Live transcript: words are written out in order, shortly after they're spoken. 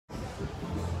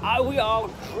We all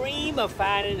dream of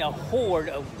finding a hoard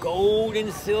of gold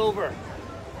and silver.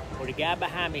 Well, the guy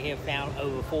behind me here found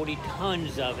over 40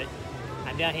 tons of it.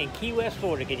 I'm down here in Key West,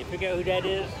 Florida. Can you figure out who that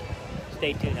is?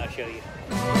 Stay tuned, I'll show you.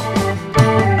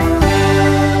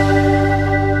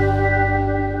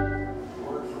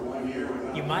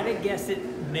 You might have guessed it,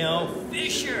 Mel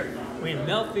Fisher. We're in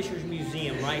Mel Fisher's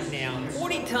museum right now.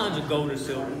 40 tons of gold and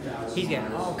silver. He's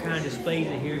got all kinds of displays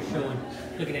in here showing,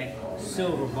 look at that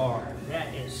silver bar.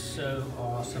 That is so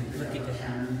awesome. Look at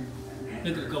that.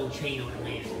 Look at the gold chain on the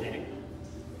man's neck.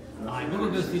 All right, we're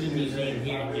gonna go through the museum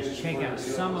here and just check out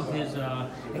some of his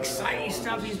exciting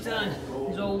stuff he's done.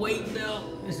 His old weight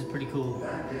belt. This is pretty cool.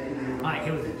 All right,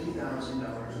 here we go.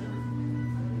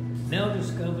 Mel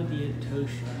discovered the Etosha.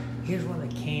 Here's one of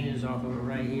the cannons off of it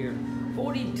right here.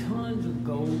 40 tons of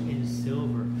gold and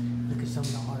silver. Look at some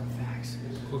of the artifacts.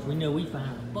 Of course, we know we find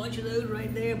a bunch of those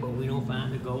right there, but we don't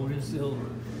find the gold and silver.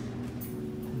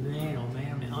 Man, oh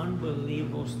man, I mean,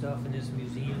 unbelievable stuff in this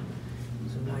museum.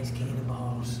 Some nice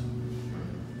cannonballs.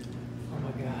 Oh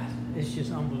my God, it's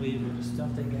just unbelievable the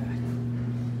stuff they got.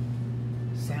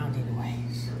 Sounding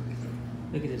waves.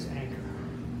 Look at this anchor.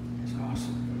 It's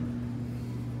awesome.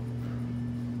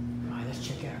 All right, let's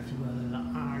check out a few other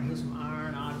iron. Here's some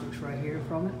iron objects right here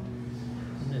from it.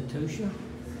 From the Etosha.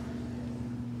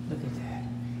 Look at that.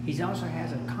 He also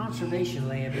has a conservation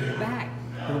lab in the back.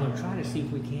 We're going to try to see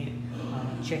if we can't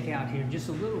check out here in just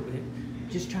a little bit.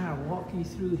 Just trying to walk you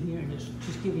through here and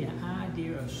just give you an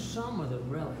idea of some of the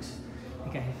relics.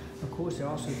 Okay, of course they're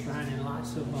also finding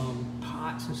lots of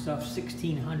pots and stuff,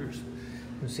 1600s,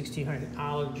 1600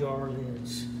 olive jar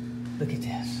lids. Look at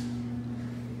this.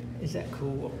 Is that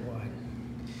cool or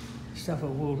what? Stuff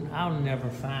I'll never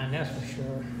find, that's for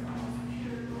sure.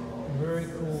 Very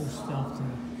cool stuff too.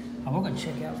 We're gonna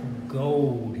check out some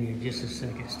gold here in just a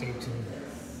second. Stay tuned.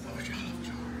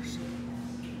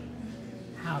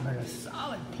 How about a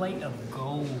solid plate of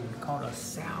gold called a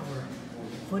salver,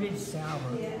 footed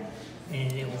salver,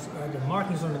 and it was the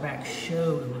markings on the back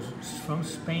showed it was from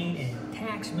Spain and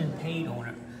tax been paid on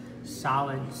it.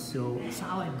 Solid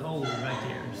gold right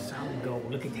there, solid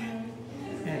gold. Look at that.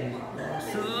 That is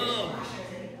awesome.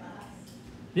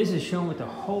 This is showing what the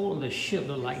whole of the ship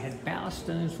looked like. It had ballast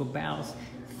stones for ballast,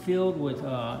 filled with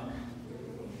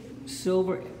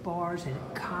silver bars and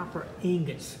copper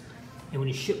ingots. And when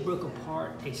the ship broke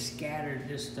apart, they scattered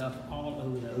this stuff all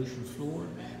over the ocean floor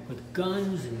with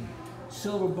guns and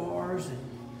silver bars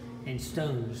and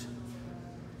stones.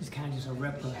 It's kind of just a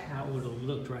replica of how it would have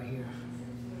looked right here.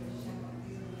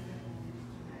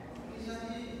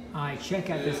 All right, check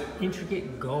out this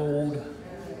intricate gold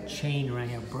chain right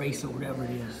here, bracelet, whatever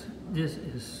it is. This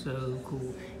is so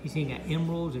cool. You see, it got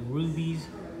emeralds and rubies.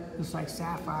 Looks like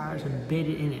sapphires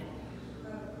embedded in it.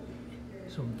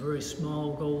 Some very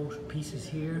small gold pieces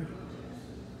here.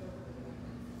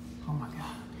 Oh my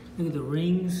God. Look at the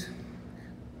rings.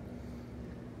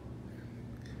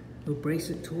 Little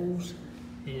bracelet tools.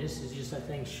 And this is just, I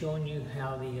think, showing you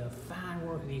how the fine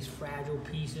work of these fragile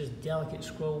pieces, delicate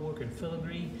scroll work and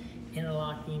filigree,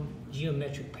 interlocking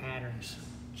geometric patterns.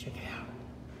 Check it out.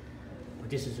 But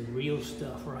this is the real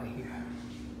stuff right here.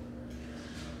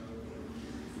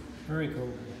 Very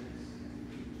cool.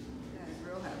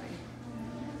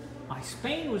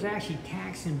 Spain was actually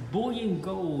taxing bullion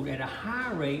gold at a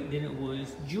higher rate than it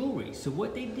was jewelry. So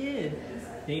what they did,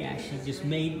 they actually just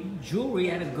made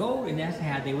jewelry out of gold, and that's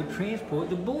how they would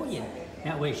transport the bullion.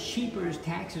 That way it's cheaper,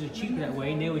 taxes are cheaper that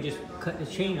way, and they would just cut the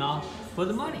chain off for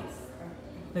the money.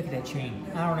 Look at that chain.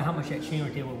 I don't know how much that chain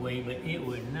right there would weigh, but it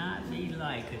would not be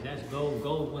light, because that's gold.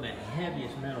 Gold is one of the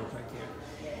heaviest metals right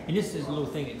there. And this is a little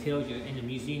thing that tells you in the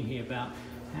museum here about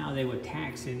how they were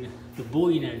taxing the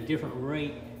bullion at a different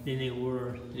rate than they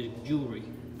were the jewelry.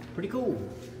 Pretty cool.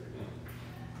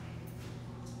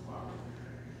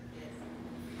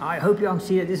 I hope y'all can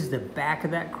see that. This is the back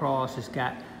of that cross. It's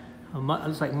got, it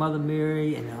looks like Mother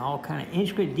Mary and all kind of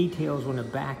intricate details on the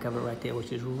back of it right there,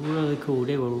 which is really cool.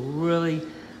 They were really,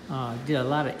 did a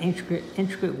lot of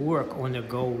intricate work on the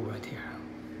gold right there.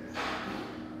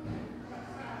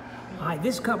 All right,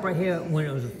 this cup right here, when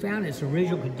it was found in its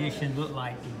original condition, looked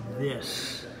like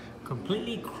this.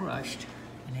 Completely crushed.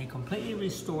 And they completely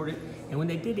restored it. And when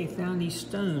they did, they found these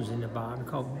stones in the bottom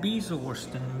called bezoar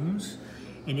stones.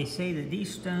 And they say that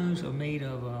these stones are made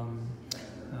of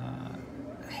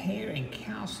hair and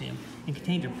calcium and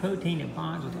contains a protein that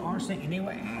bonds with arsenic. And they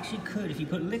were actually could, if you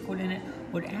put liquid in it,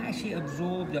 would actually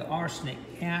absorb the arsenic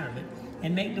out of it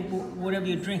and make the, whatever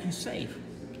you're drinking safe.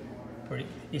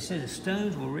 It says the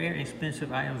stones were rare and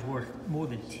expensive items worth more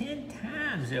than 10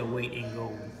 times their weight in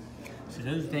gold. So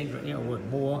those things right there are worth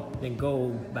more than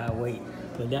gold by weight.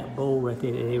 But that bowl right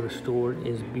there that they restored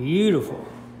is beautiful.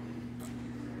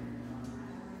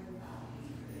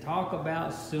 Talk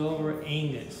about silver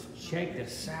ingots. Check the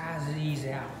size of these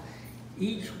out.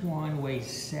 Each one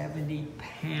weighs 70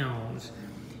 pounds.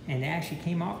 And it actually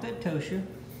came off that Tosha.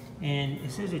 And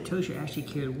it says that Tosha actually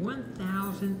carried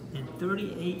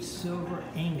 1,038 silver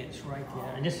ingots right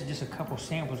there. And this is just a couple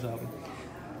samples of them.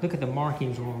 Look at the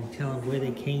markings on them, telling where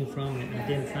they came from and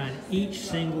identifying each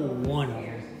single one of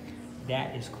them.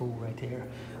 That is cool right there.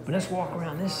 But let's walk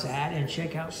around this side and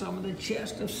check out some of the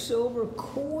chest of silver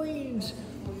coins.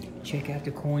 Check out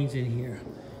the coins in here.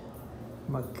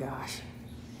 Oh my gosh.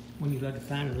 When you got to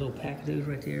find a little pack of those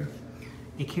right there.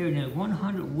 They carried in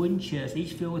 100 wooden chests,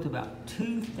 each filled with about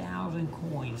 2,000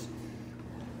 coins.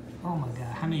 Oh my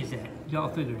God, how many is that? Y'all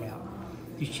figure it out.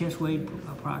 These chests weighed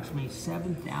approximately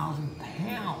 7,000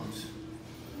 pounds.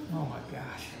 Oh my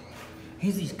gosh.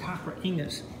 Here's these copper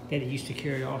ingots that it used to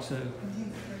carry also.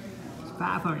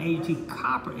 582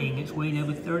 copper ingots weighing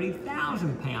over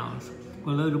 30,000 pounds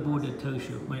were loaded aboard the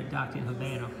Tosha when it docked in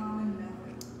Havana.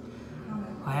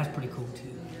 Oh, that's pretty cool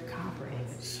too. Copper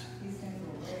ingots.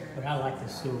 But I like the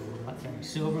silver.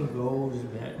 Silver and gold is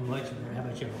much better. How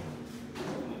about you?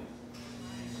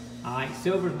 All right,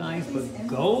 silver's nice, but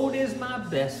gold is my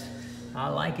best. I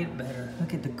like it better.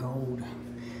 Look at the gold.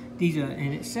 These are,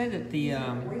 and it said that the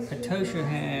Tosha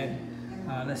had,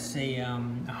 let's say,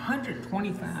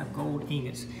 125 gold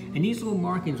ingots. And these little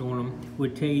markings on them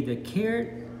would tell you the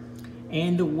carat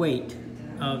and the weight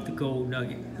of the gold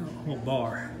nugget or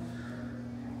bar.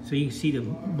 So you can see the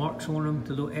marks on them,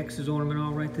 the little X's on them and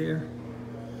all right there.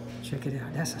 Check it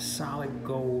out. That's a solid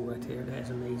gold right there.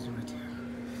 That's amazing right there.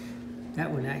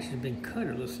 That one actually been cut,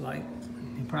 it looks like.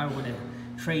 They probably would have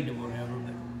traded them or whatever,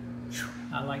 but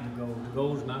I like the gold. The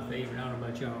gold's my favorite. I don't know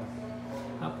about y'all.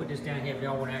 I'll put this down here if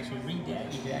y'all want to actually read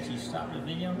that. You can actually stop the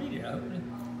video and read it, hopefully.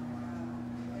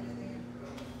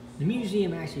 The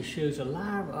museum actually shows a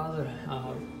lot of other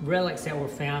relics that were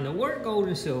found that weren't gold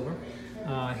and silver.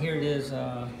 Here it is,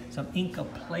 some Inca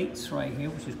plates right here,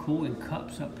 which is cool, and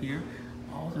cups up here.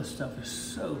 All this stuff is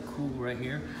so cool right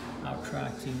here. I'll try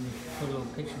to put a little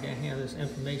picture down here of this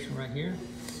information right here.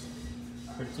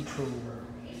 Pretty cool.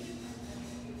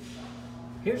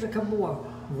 Here's a couple more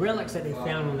relics that they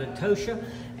found on the Tosha,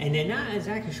 and they're not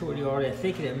exactly sure what they are. They're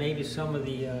thinking that maybe some of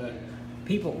the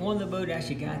people on the boat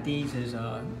actually got these as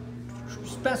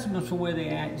specimens from where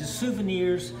they're at, just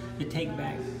souvenirs to take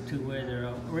back to where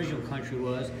their original country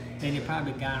was, and they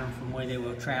probably got them from where they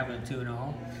were traveling to and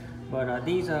all. But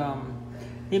these,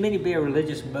 they may be a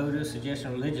religious motive, suggesting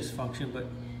a religious function, but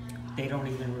they don't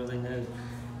even really know.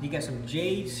 You got some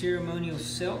jade ceremonial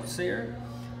celts there,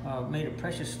 made of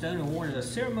precious stone and worn as a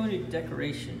ceremonial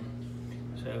decoration.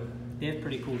 So they're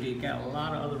pretty cool. You got a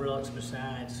lot of other relics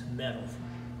besides metal.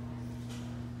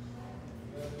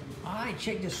 All right,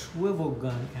 check this swivel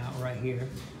gun out right here.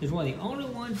 It's one of the only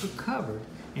ones recovered.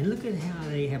 And look at how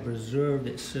they have preserved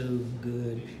it so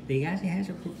good. They actually has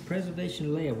a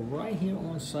preservation lab right here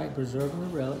on site preserving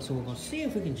the relic. So we're gonna see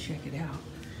if we can check it out.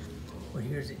 Well,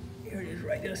 here it is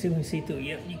right there. See if we can see through it.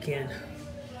 Yep, you can.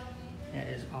 That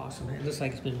is awesome. It looks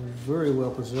like it's been very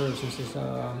well preserved since it's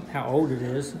how old it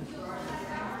is.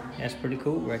 That's pretty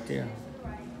cool right there.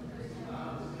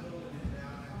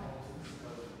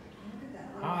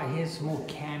 Here's some more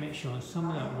cabinets showing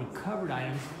some of the recovered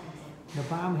items. The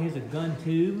bottom here's a gun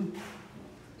tube.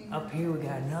 Up here we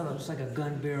got another, looks like a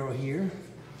gun barrel here.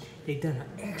 They've done an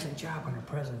excellent job on the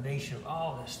preservation of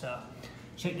all this stuff.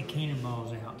 Check the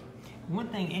cannonballs out. One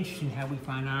thing interesting how we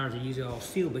find ours are usually all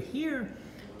steel, but here,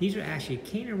 these are actually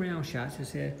cannon round shots. It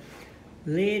said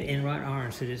lead and wrought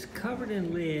iron. So it's covered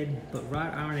in lead, but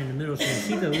wrought iron in the middle. So you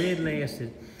see the lead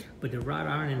lasted, but the wrought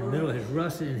iron in the middle has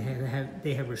rusted, and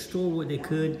they have restored what they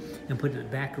could and put it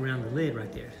back around the lid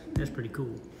right there. That's pretty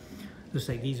cool. Looks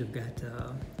like these have got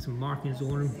some markings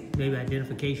on them, maybe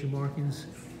identification markings.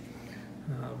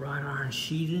 Wrought iron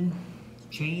sheathing,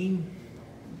 chain,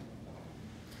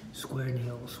 square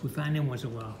nails. We find them once in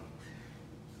a while.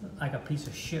 Like a piece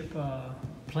of ship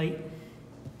plate.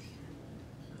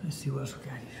 Let's see what else we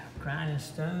got here. Grinding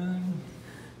stone,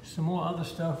 some more other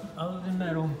stuff other than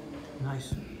metal.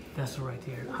 Nice vessel right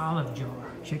there. Olive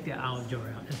jar. Check that olive jar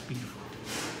out. That's beautiful.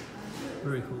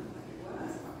 Very cool.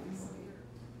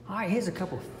 All right, here's a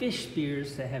couple fish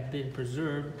spears that have been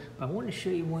preserved. But I want to show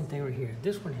you one thing right here.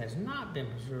 This one has not been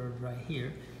preserved right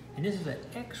here. And this is an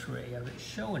x-ray of it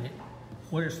showing it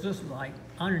what it's just like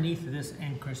underneath of this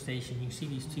incrustation. You see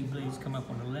these two blades come up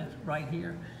on the left right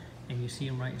here, and you see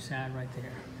them right inside right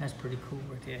there. That's pretty cool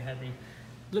right there. How they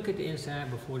look at the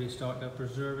inside before they start to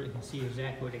preserve it. You can see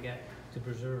exactly what they got to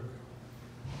preserve.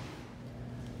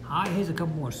 All All right, here's a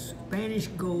couple more Spanish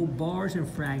gold bars and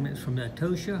fragments from the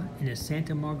Atocha and the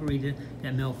Santa Margarita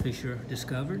that Mel Fisher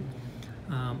discovered.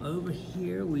 Over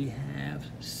here we have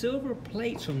silver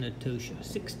plates from the Atocha,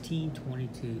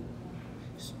 1622.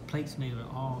 Plates made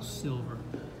of all silver.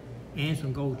 And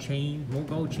some gold chain, more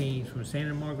gold chains from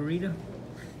Santa Margarita,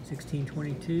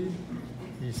 1622,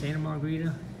 and the Santa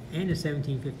Margarita, and the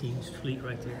 1715 fleet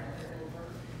right there.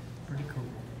 Pretty cool.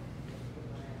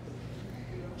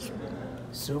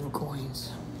 Silver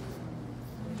coins.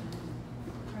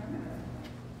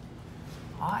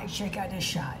 All right, check out this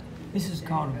shot. This is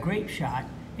called a grape shot.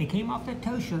 It came off the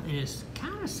Atocha, and it's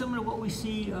kind of similar to what we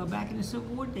see back in the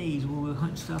Civil War days, where we'll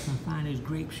hunt stuff and find those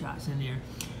grape shots in there.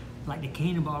 Like the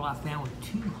cannonball I found with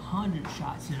 200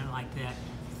 shots in it like that,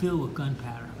 filled with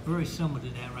gunpowder. Very similar to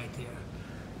that right there.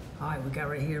 All right, we got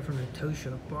right here from the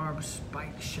Atocha, barb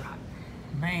spike shot.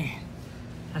 Man,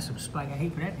 that's some spike. I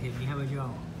hate for that to hit me. How about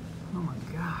y'all? Oh my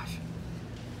gosh.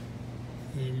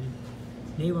 And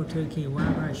naval turkey and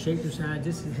wild rice shaped aside.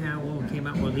 This is how one came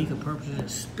out with lethal purposes and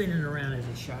spinning around as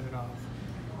they shot it off.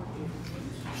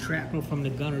 Shrapnel from the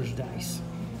gunner's dice.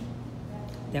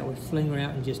 That would fling around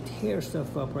and just tear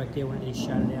stuff up right there when they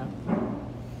shot it out.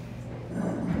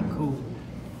 Cool.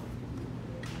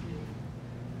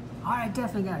 All right, I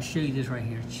definitely got to show you this right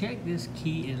here. Check this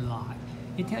key and lock.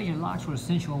 It tells you locks were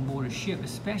essential on board a ship,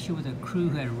 especially with a crew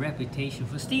who had a reputation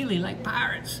for stealing like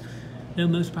pirates. Though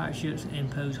most pirate ships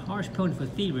impose harsh penalty for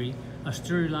thievery, a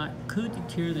sturdy lock could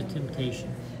deter the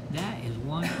temptation. That is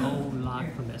one old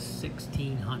lock from the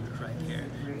 1600s right there.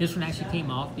 This one actually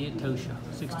came off the Atocha,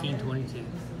 1622.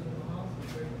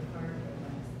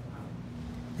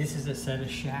 This is a set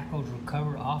of shackles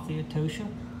recovered off the Atocha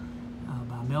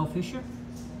by Mel Fisher.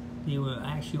 They were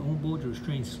actually on board to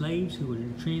restrain slaves who were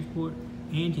in transport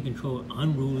and to control an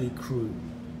unruly crew.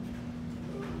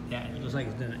 That looks like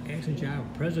it's done an excellent job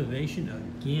of preservation.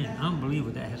 Again,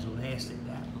 unbelievable that has lasted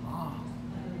that long.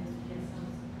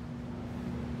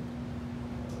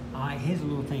 All right, here's a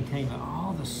little thing telling you about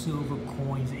all the silver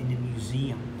coins in the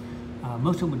museum.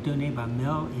 Most of them were donated by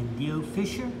Mel and Dio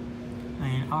Fisher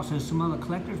and also some other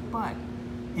collectors, but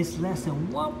it's less than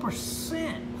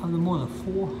 1% of the more than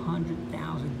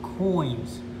 400,000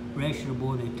 coins registered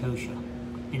aboard the Atocha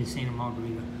in the Santa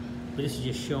Margarita. But this is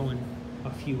just showing a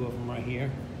few of them right here.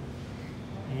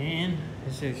 And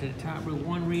it says at the top row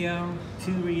 1 real,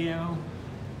 2 real.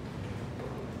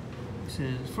 It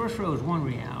says first row is 1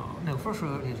 real. No, first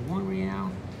row is 1 real,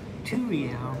 2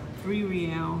 real, 3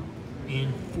 real,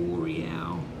 and 4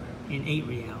 real, and 8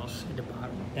 reals at the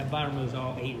bottom. That bottom row is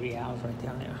all 8 reals right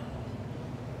down there.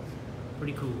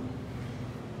 Pretty cool.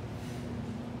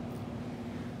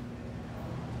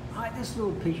 All right, this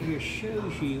little picture here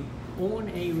shows you on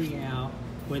a real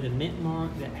where the mint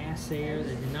mark, the assayer,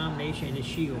 the denomination, and the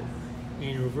shield.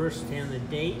 And reverse down the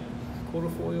date,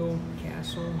 quarterfoil,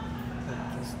 castle,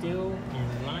 Castile,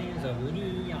 and Lions of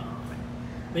Leon.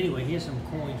 But anyway, here's some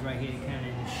coins right here, kind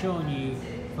of showing you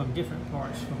from different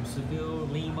parts, from Seville,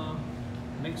 Lima,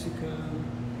 Mexico,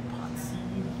 Potsy,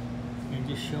 and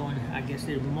just showing, I guess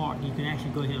they're marked. You can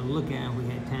actually go ahead and look at them if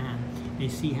we had time and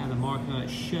see how the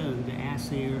markers show the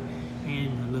assayer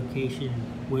and the location,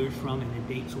 where it's from, and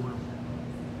the dates on them.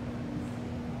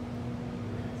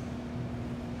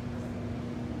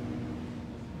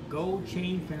 Gold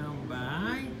chain found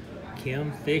by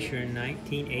Kim Fisher in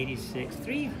 1986,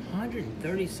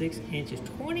 336 inches,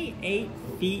 28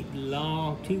 feet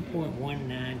long,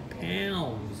 2.19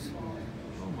 pounds.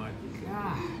 Oh my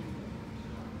God.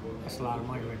 That's a lot of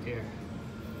money right there.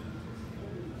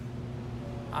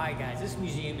 All right, guys, this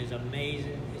museum is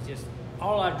amazing. It's just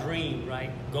all our dream,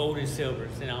 right? Gold and silver,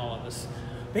 it's in all of us.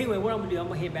 But anyway, what I'm gonna do, I'm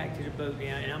gonna head back to the boat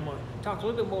now, and I'm gonna talk a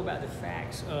little bit more about the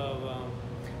facts of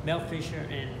Mel Fisher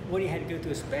and what he had to go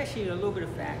through, especially a little bit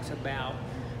of facts about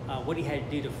what he had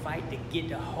to do to fight to get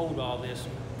to hold all this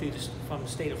from the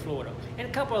state of Florida, and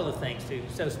a couple other things too,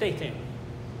 so stay tuned.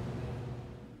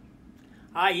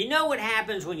 All right, you know what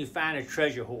happens when you find a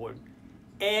treasure hoard?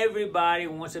 Everybody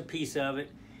wants a piece of it,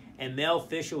 and Mel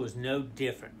Fisher was no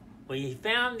different. When he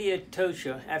found the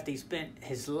Atocha, after he spent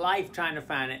his life trying to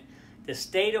find it, the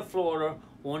state of Florida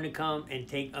wanted to come and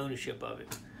take ownership of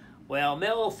it. Well,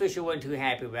 Mel Fisher wasn't too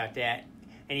happy about that,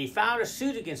 and he filed a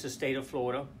suit against the state of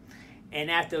Florida. And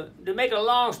to make a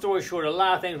long story short, a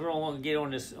lot of things we don't want to get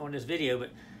on this video,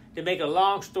 but to make a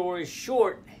long story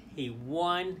short, he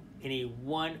won, and he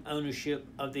won ownership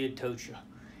of the Atocha,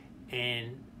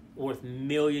 and worth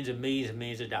millions and millions and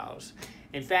millions of dollars.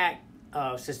 In fact,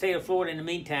 the state of Florida, in the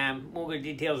meantime, won't go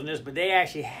into details on this, but they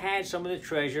actually had some of the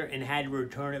treasure and had to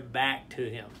return it back to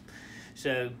him.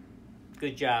 So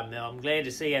Good job, Mel. I'm glad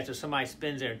to see after somebody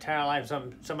spends their entire life,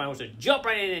 somebody wants to jump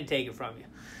right in and take it from you.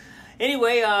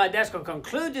 Anyway, that's going to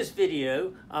conclude this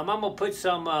video. I'm going to put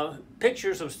some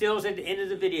pictures, some stills at the end of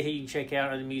the video here you can check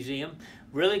out at the museum.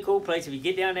 Really cool place. If you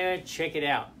get down there, check it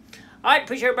out. All right,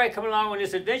 appreciate everybody coming along on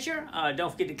this adventure. Don't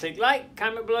forget to click like,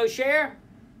 comment below, share,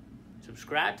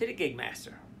 subscribe to the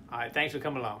Gigmaster. All right, thanks for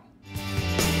coming along.